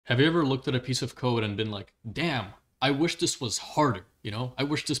Have you ever looked at a piece of code and been like, damn, I wish this was harder, you know? I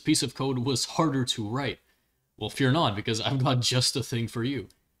wish this piece of code was harder to write. Well, fear not, because I've got just a thing for you.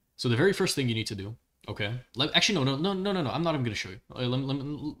 So the very first thing you need to do, okay? Actually, no. I'm not even gonna show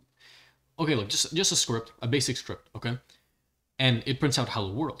you. Okay, look, just a script, a basic script, okay? And it prints out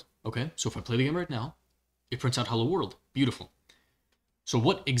hello world, okay? So if I play the game right now, it prints out hello world. Beautiful. So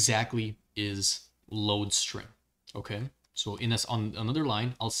what exactly is load string? Okay, so in this on another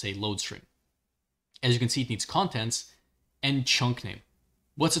line, I'll say load string. As you can see, it needs contents and chunk name.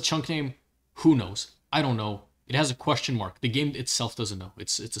 What's a chunk name? Who knows? I don't know. It has a question mark. The game itself doesn't know.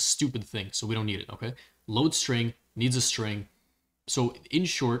 It's a stupid thing, so we don't need it, okay? Load string needs a string. So in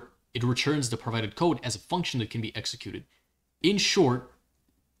short, it returns the provided code as a function that can be executed. In short,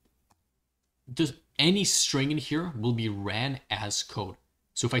 any string in here will be ran as code.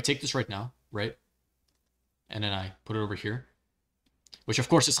 So if I take this right now, right, and then I put it over here, which of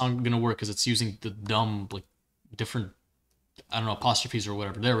course it's not going to work because it's using the dumb, like, different, I don't know, apostrophes or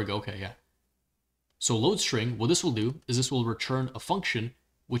whatever. There we go. Okay, yeah. So load string, what this will do is this will return a function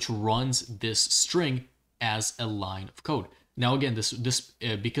which runs this string as a line of code. Now again, this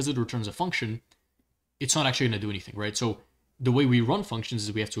because it returns a function, it's not actually going to do anything, right? So the way we run functions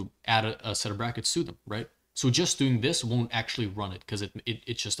is we have to add a set of brackets to them, right? So just doing this won't actually run it because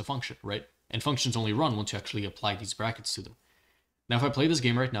it's just a function, right? And functions only run once you actually apply these brackets to them. Now, if I play this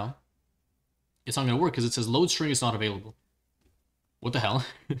game right now, it's not going to work because it says load string is not available. What the hell?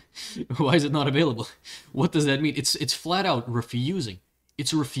 Why is it not available? What does that mean? It's flat out refusing.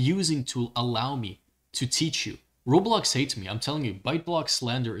 It's refusing to allow me to teach you. Roblox hates me. I'm telling you, byte block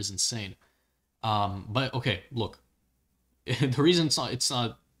slander is insane. But okay, look. The reason it's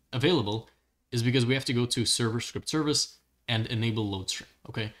not available is because we have to go to server script service and enable load string.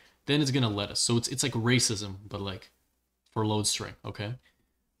 Okay, then it's gonna let us. So it's like racism, but like for load string. Okay,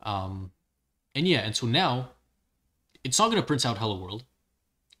 and yeah, and so now it's not gonna print out hello world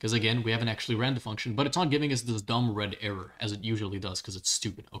because again we haven't actually ran the function, but it's not giving us this dumb red error as it usually does because it's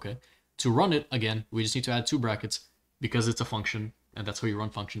stupid. Okay, to run it again, we just need to add two brackets because it's a function and that's how you run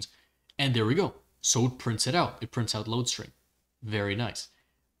functions. And there we go. So it prints it out. It prints out load string. Very nice.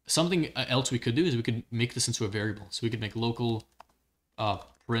 Something else we could do is we could make this into a variable. So we could make local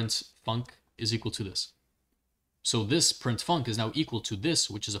print func is equal to this. So this print func is now equal to this,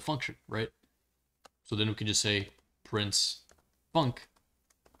 which is a function, right? So then we could just say print func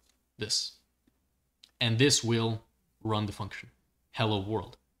this. And this will run the function. Hello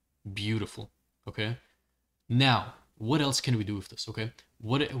world. Beautiful. Okay. Now, what else can we do with this? Okay.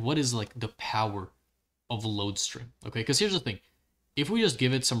 What is like the power of a load string? Okay. Because here's the thing. If we just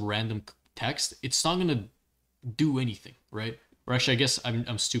give it some random text, it's not going to do anything, right? Or actually, I guess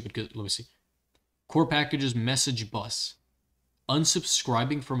I'm stupid because let me see. Core packages message bus.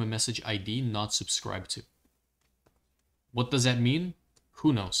 Unsubscribing from a message ID not subscribed to. What does that mean?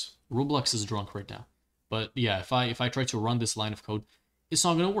 Who knows? Roblox is drunk right now. But yeah, if I try to run this line of code, it's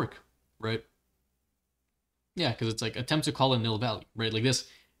not going to work, right? Yeah, because it's like attempt to call a nil value, right? Like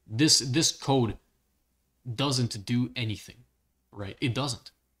this code doesn't do anything, right? It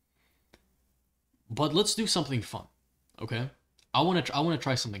doesn't. But let's do something fun, okay? I want to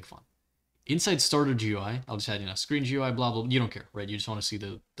try something fun. Inside starter GUI, I'll just add, you know, screen GUI, blah blah. You don't care, right? You just want to see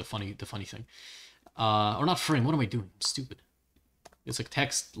the funny thing. Or not frame. What am I doing? I'm stupid. It's like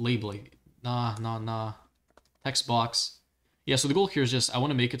text labeling. Nah. Text box. Yeah. So the goal here is just I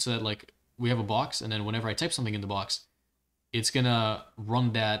want to make it so that like we have a box, and then whenever I type something in the box, it's gonna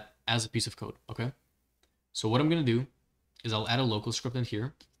run that as a piece of code. Okay. So what I'm gonna do is I'll add a local script in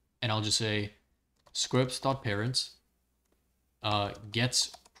here, and I'll just say script.parent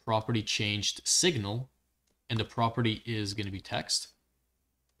gets property changed signal, and the property is going to be text.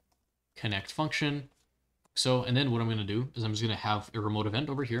 Connect function. So, and then what I'm going to do is I'm just going to have a remote event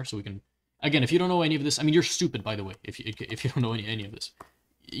over here, so we can, again, if you don't know any of this, I mean, you're stupid, by the way, if you don't know any of this.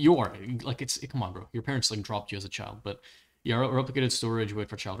 You are, like, come on, bro. Your parents, like, dropped you as a child, but yeah, replicated storage, wait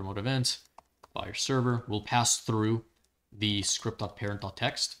for child remote event, buyer server, will pass through the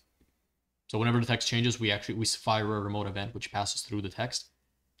script.parent.text. So whenever the text changes, we fire a remote event, which passes through the text.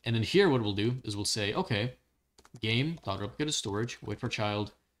 And then here, what we'll do is we'll say, okay, game.replicated storage, wait for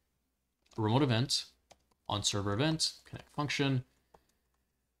child, remote event, on server event, connect function,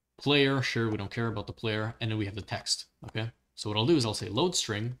 player, sure, we don't care about the player, and then we have the text, okay? So what I'll do is I'll say load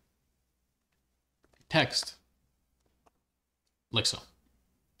string, text, like so.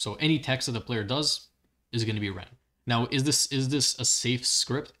 So any text that the player does is going to be ran. Now, is this a safe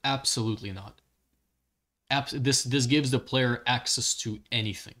script? Absolutely not. This gives the player access to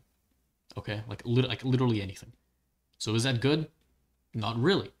anything, okay? Like literally anything. So is that good? Not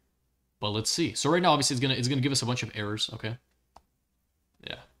really. But let's see. So right now, obviously, it's gonna give us a bunch of errors. Okay.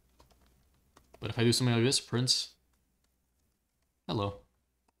 Yeah. But if I do something like this, print hello.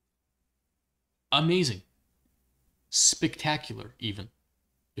 Amazing. Spectacular, even,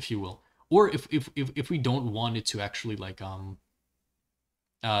 if you will. Or if we don't want it to actually like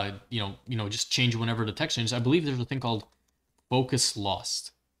just change whenever the text changes, I believe there's a thing called focus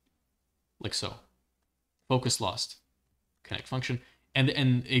lost. Like so. Focus lost. Connect function. And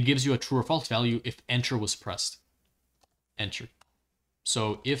it gives you a true or false value if enter was pressed. Enter.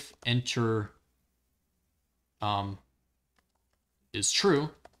 So if enter is true,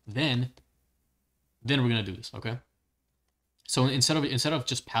 then we're gonna do this, okay? So instead of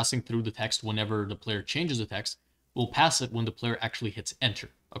just passing through the text whenever the player changes the text, we'll pass it when the player actually hits enter,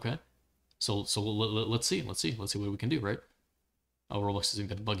 okay? So let's see what we can do, right? Oh, Roblox is doing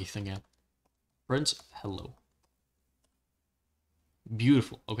that buggy thing, yeah. Print hello.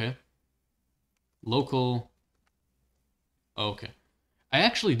 Beautiful, okay? Local. Oh, okay. I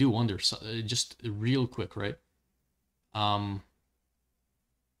actually do wonder, just real quick, right?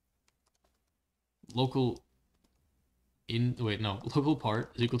 Local local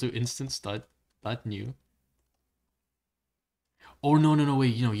part is equal to instance dot new. Oh no,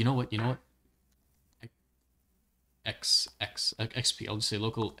 wait, you know what? XP. I'll just say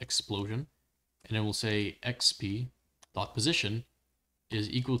local explosion, and then we'll say XP dot position is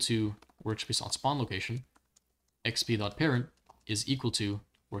equal to workspace on spawn location. XP dot parent is equal to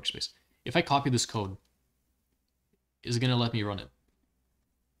workspace. If I copy this code, is it gonna let me run it?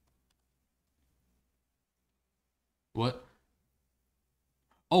 What?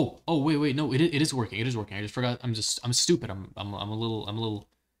 Oh, wait, no, it is working. It is working. I just forgot. I'm stupid. I'm a little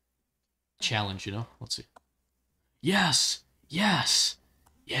challenged, you know? Let's see. Yes. Yes.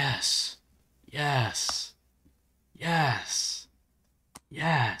 Yes. Yes. Yes.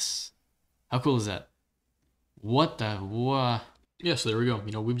 Yes. How cool is that? What the what? Yeah, so there we go.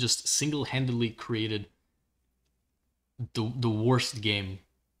 You know, we've just single-handedly created the worst game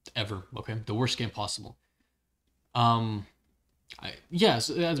ever, okay? The worst game possible. Yeah,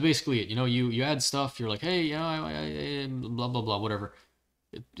 so that's basically it. You know, you add stuff. You're like, hey, I blah blah blah, whatever.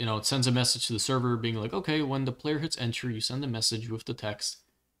 It sends a message to the server being like, okay, when the player hits enter, you send a message with the text,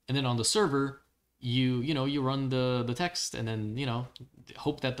 and then on the server, you run the text, and then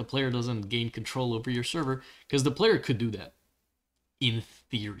hope that the player doesn't gain control over your server, because the player could do that, in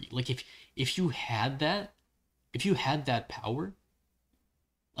theory. Like if you had that power,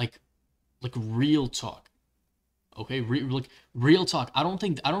 like real talk. Okay, like real talk. I don't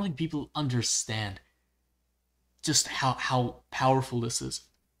think people understand just how powerful this is.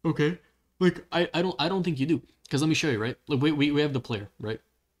 Okay, like I don't think you do. Because let me show you, right? Like we have the player, right?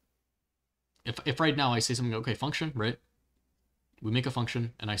 If right now I say something, okay, function, right? We make a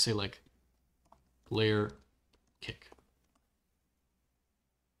function and I say like player kick.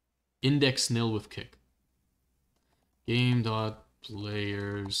 Index nil with kick. Game dot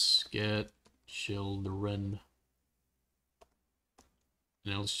players get children.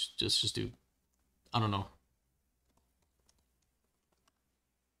 Let's just do, I don't know.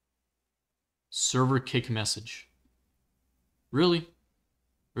 Server kick message. Really?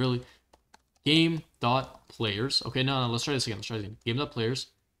 Really? Game dot players. Okay, no, let's try this again. Game dot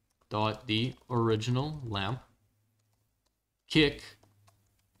players dot the original lamp kick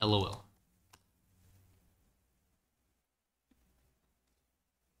LOL.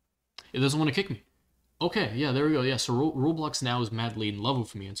 It doesn't want to kick me. Okay, yeah, there we go. Yeah, so Roblox now is madly in love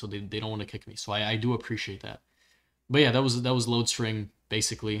with me, and so they don't want to kick me. So I do appreciate that. But yeah, that was Loadstring,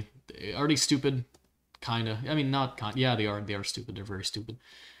 basically. Are they stupid? Kinda. I mean, not kind. Yeah, they are stupid. They're very stupid.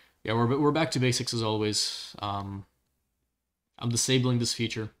 Yeah, we're back to basics as always. I'm disabling this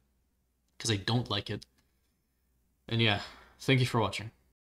feature because I don't like it. And yeah, thank you for watching.